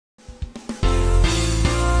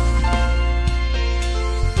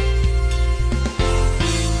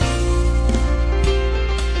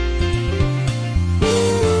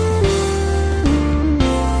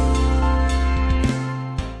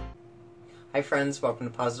Hi friends, welcome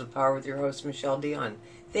to Positive Power with your host Michele Dionne.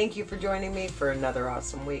 Thank you for joining me for another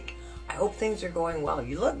awesome week. I hope things are going well.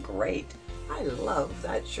 You look great. I love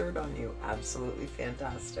that shirt on you. Absolutely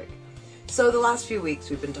fantastic. So the last few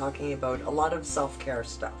weeks we've been talking about a lot of self-care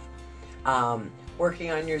stuff.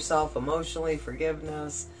 Working on yourself emotionally,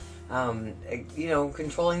 forgiveness,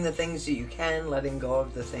 controlling the things that you can, letting go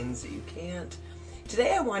of the things that you can't.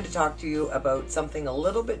 Today I wanted to talk to you about something a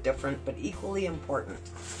little bit different but equally important.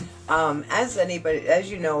 As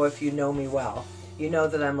you know, if you know me well, you know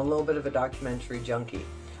that I'm a little bit of a documentary junkie.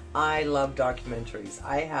 I love documentaries.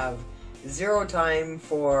 I have zero time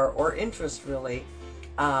for, or interest really,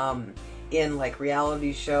 in like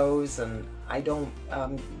reality shows, and I don't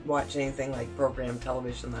watch anything like program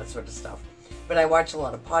television, that sort of stuff. But I watch a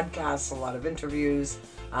lot of podcasts, a lot of interviews,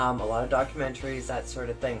 a lot of documentaries, that sort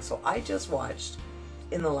of thing. So I just watched,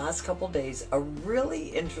 in the last couple days, a really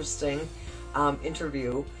interesting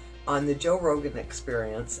interview on the Joe Rogan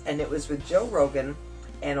Experience, and it was with Joe Rogan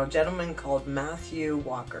and a gentleman called Matthew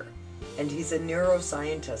Walker, and he's a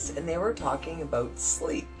neuroscientist, and they were talking about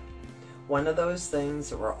sleep, one of those things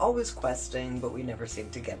that we're always questing but we never seem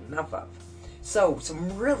to get enough of. So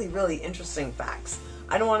some really interesting facts.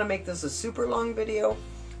 I don't want to make this a super long video.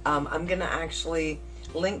 I'm gonna actually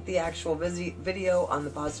link the actual video on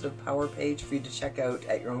the Positive Power page for you to check out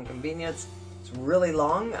at your own convenience. It's really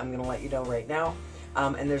long, I'm going to let you know right now.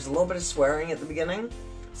 And there's a little bit of swearing at the beginning.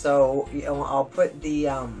 So I'll put the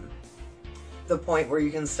point where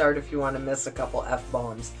you can start if you want to miss a couple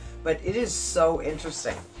F-bombs. But it is so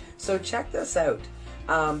interesting. So check this out.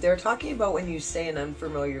 They're talking about when you stay in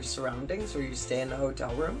unfamiliar surroundings or you stay in a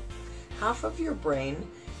hotel room, half of your brain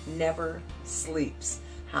never sleeps.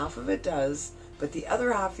 Half of it does, but the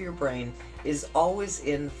other half of your brain is always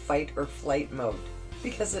in fight or flight mode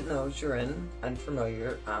because it knows you're in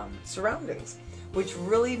unfamiliar surroundings, which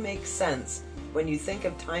really makes sense when you think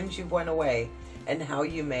of times you went away and how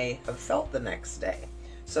you may have felt the next day.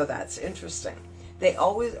 So that's interesting. They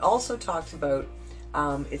also talked about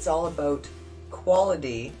it's all about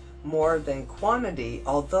quality more than quantity,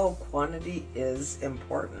 although quantity is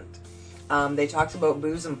important. They talked about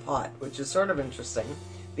booze and pot, which is sort of interesting,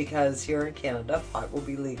 because here in Canada, pot will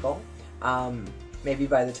be legal, maybe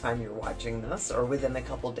by the time you're watching this, or within a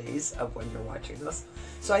couple days of when you're watching this.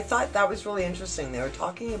 So I thought that was really interesting. They were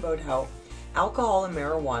talking about how alcohol and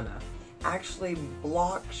marijuana actually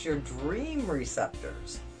blocks your dream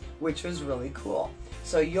receptors, which was really cool.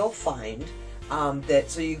 So you'll find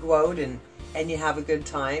so you go out and you have a good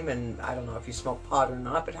time, and I don't know if you smoke pot or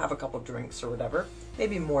not, but have a couple drinks or whatever,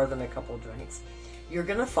 maybe more than a couple drinks. You're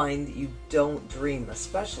going to find that you don't dream,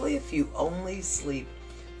 especially if you only sleep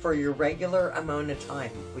for your regular amount of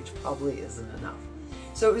time, which probably isn't enough.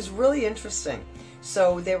 So it was really interesting.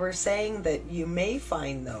 So they were saying that you may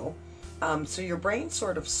find though, so your brain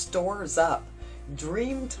sort of stores up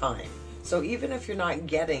dream time. So even if you're not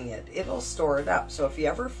getting it, it'll store it up. So if you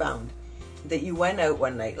ever found that you went out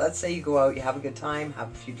one night, let's say you go out, you have a good time, have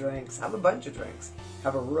a few drinks, have a bunch of drinks,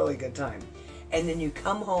 have a really good time, and then you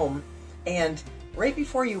come home and right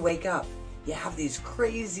before you wake up, you have these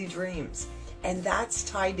crazy dreams. And that's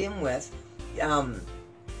tied in with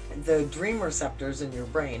the dream receptors in your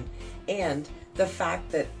brain and the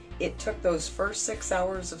fact that it took those first 6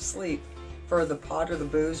 hours of sleep for the pot or the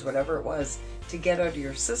booze, whatever it was, to get out of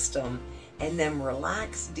your system and then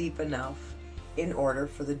relax deep enough in order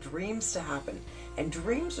for the dreams to happen. And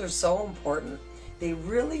dreams are so important. They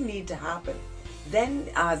really need to happen. Then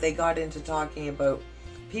they got into talking about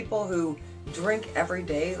people who drink every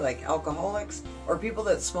day, like alcoholics, or people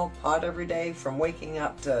that smoke pot every day from waking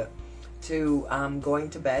up to going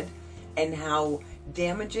to bed, and how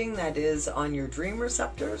damaging that is on your dream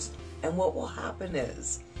receptors. And what will happen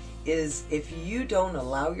is if you don't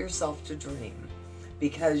allow yourself to dream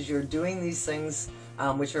because you're doing these things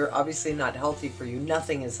which are obviously not healthy for you,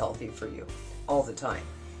 nothing is healthy for you all the time.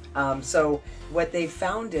 So what they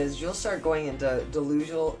found is you'll start going into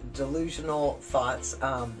delusional thoughts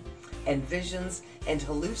and visions and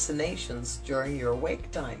hallucinations during your awake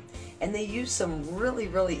time. And they use some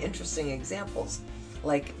really interesting examples,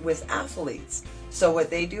 like with athletes. So what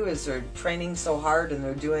they do is they're training so hard and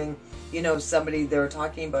they're doing, they were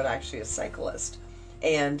talking about actually a cyclist,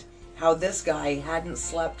 and how this guy hadn't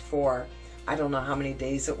slept for, I don't know how many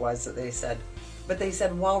days it was that they said, but they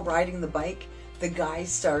said while riding the bike, the guy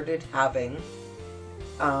started having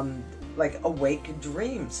like awake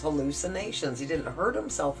dreams, hallucinations. He didn't hurt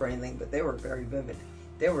himself or anything, but they were very vivid.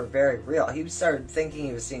 They were very real. He started thinking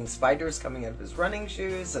he was seeing spiders coming out of his running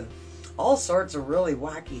shoes and all sorts of really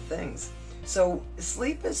wacky things. So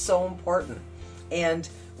sleep is so important. And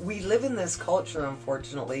we live in this culture,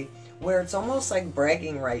 unfortunately, where it's almost like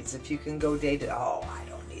bragging rights if you can go day to, oh, I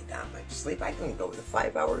don't need that much sleep. I can go with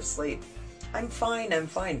 5 hours sleep. I'm fine, I'm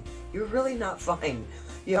fine. You're really not fine.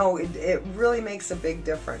 You know, it really makes a big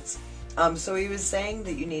difference. So he was saying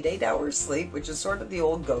that you need 8 hours sleep, which is sort of the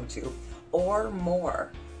old go-to, or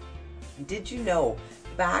more. Did you know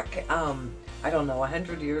back, I don't know,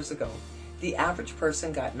 100 years ago, the average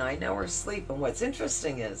person got 9 hours sleep? And what's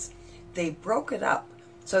interesting is they broke it up.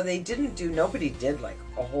 So they didn't do, nobody did like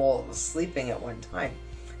a whole sleeping at one time.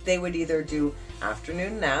 They would either do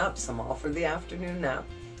afternoon naps, I'm all for the afternoon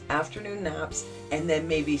naps, and then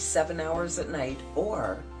maybe 7 hours at night,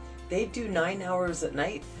 or they do 9 hours at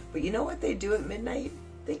night. But you know what they do at midnight?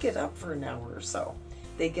 They get up for an hour or so.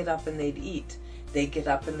 They get up and they'd eat. They get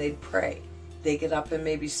up and they'd pray. They get up and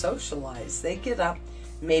maybe socialize. They get up,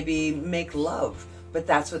 maybe make love. But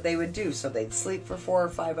that's what they would do. So they'd sleep for 4 or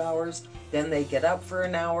 5 hours, then they get up for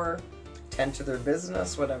an hour, tend to their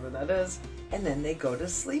business, whatever that is, and then they go to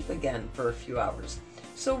sleep again for a few hours.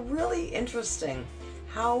 So really interesting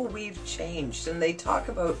how we've changed. And they talk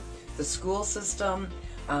about the school system,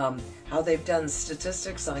 how they've done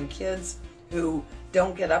statistics on kids who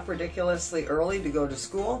don't get up ridiculously early to go to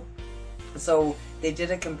school. So they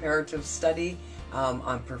did a comparative study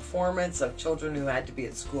on performance of children who had to be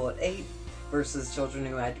at school at 8 versus children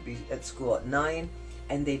who had to be at school at 9,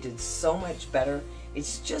 and they did so much better.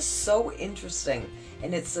 It's just so interesting,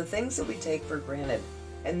 and it's the things that we take for granted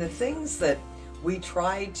and the things that we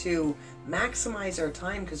try to maximize our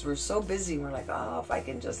time because we're so busy. We're like, oh, if I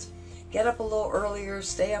can just get up a little earlier,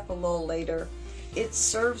 stay up a little later. It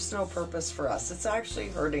serves no purpose for us. It's actually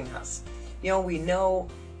hurting us. You know, we know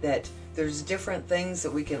that there's different things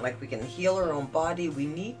that we can, like we can heal our own body. We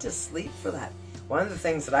need to sleep for that. One of the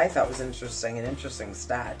things that I thought was interesting, an interesting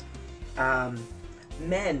stat,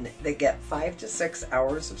 men that get 5 to 6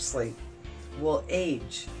 hours of sleep will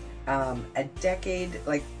age a decade,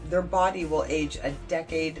 like their body will age a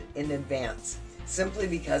decade in advance, simply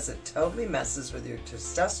because it totally messes with your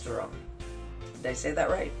testosterone. Did I say that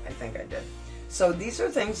right? I think I did. So these are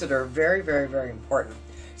things that are very, very, very important.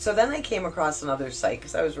 So then I came across another site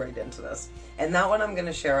because I was right into this, and that one I'm going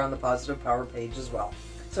to share on the Positive Power page as well.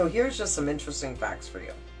 So here's just some interesting facts for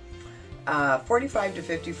you. 45 to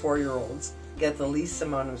 54-year-olds get the least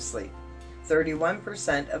amount of sleep.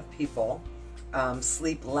 31% of people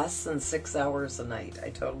sleep less than 6 hours a night. I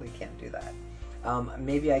totally can't do that.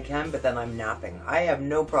 Maybe I can, but then I'm napping. I have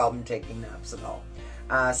no problem taking naps at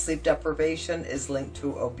all. Sleep deprivation is linked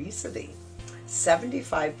to obesity.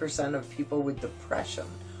 75% of people with depression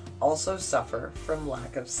also suffer from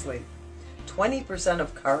lack of sleep. 20%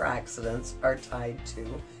 of car accidents are tied to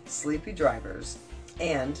sleepy drivers.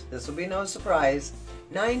 And, this will be no surprise,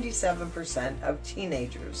 97% of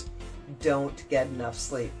teenagers don't get enough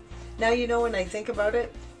sleep. Now, you know, when I think about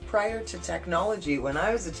it, prior to technology, when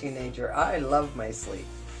I was a teenager, I loved my sleep.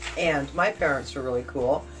 And my parents were really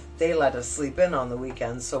cool. They let us sleep in on the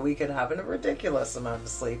weekends so we could have a ridiculous amount of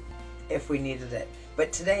sleep if we needed it.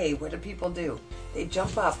 But today, what do people do? They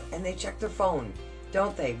jump up and they check their phone,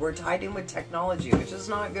 don't they? We're tied in with technology, which is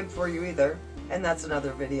not good for you either. And that's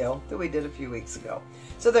another video that we did a few weeks ago.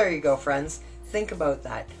 So there you go, friends. Think about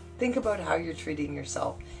that. Think about how you're treating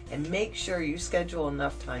yourself and make sure you schedule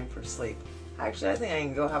enough time for sleep. Actually, I think I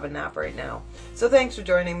can go have a nap right now. So thanks for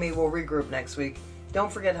joining me. We'll regroup next week.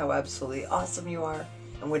 Don't forget how absolutely awesome you are.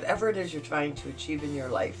 And whatever it is you're trying to achieve in your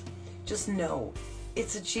life, just know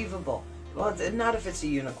it's achievable. Well, not if it's a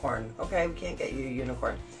unicorn, okay? We can't get you a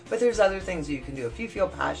unicorn. But there's other things you can do. If you feel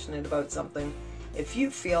passionate about something, if you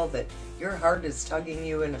feel that your heart is tugging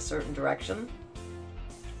you in a certain direction,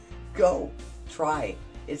 go. Try.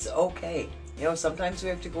 It's okay. You know, sometimes we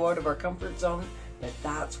have to go out of our comfort zone, but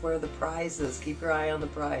that's where the prize is. Keep your eye on the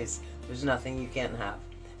prize. There's nothing you can't have.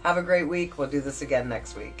 Have a great week. We'll do this again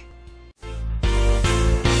next week.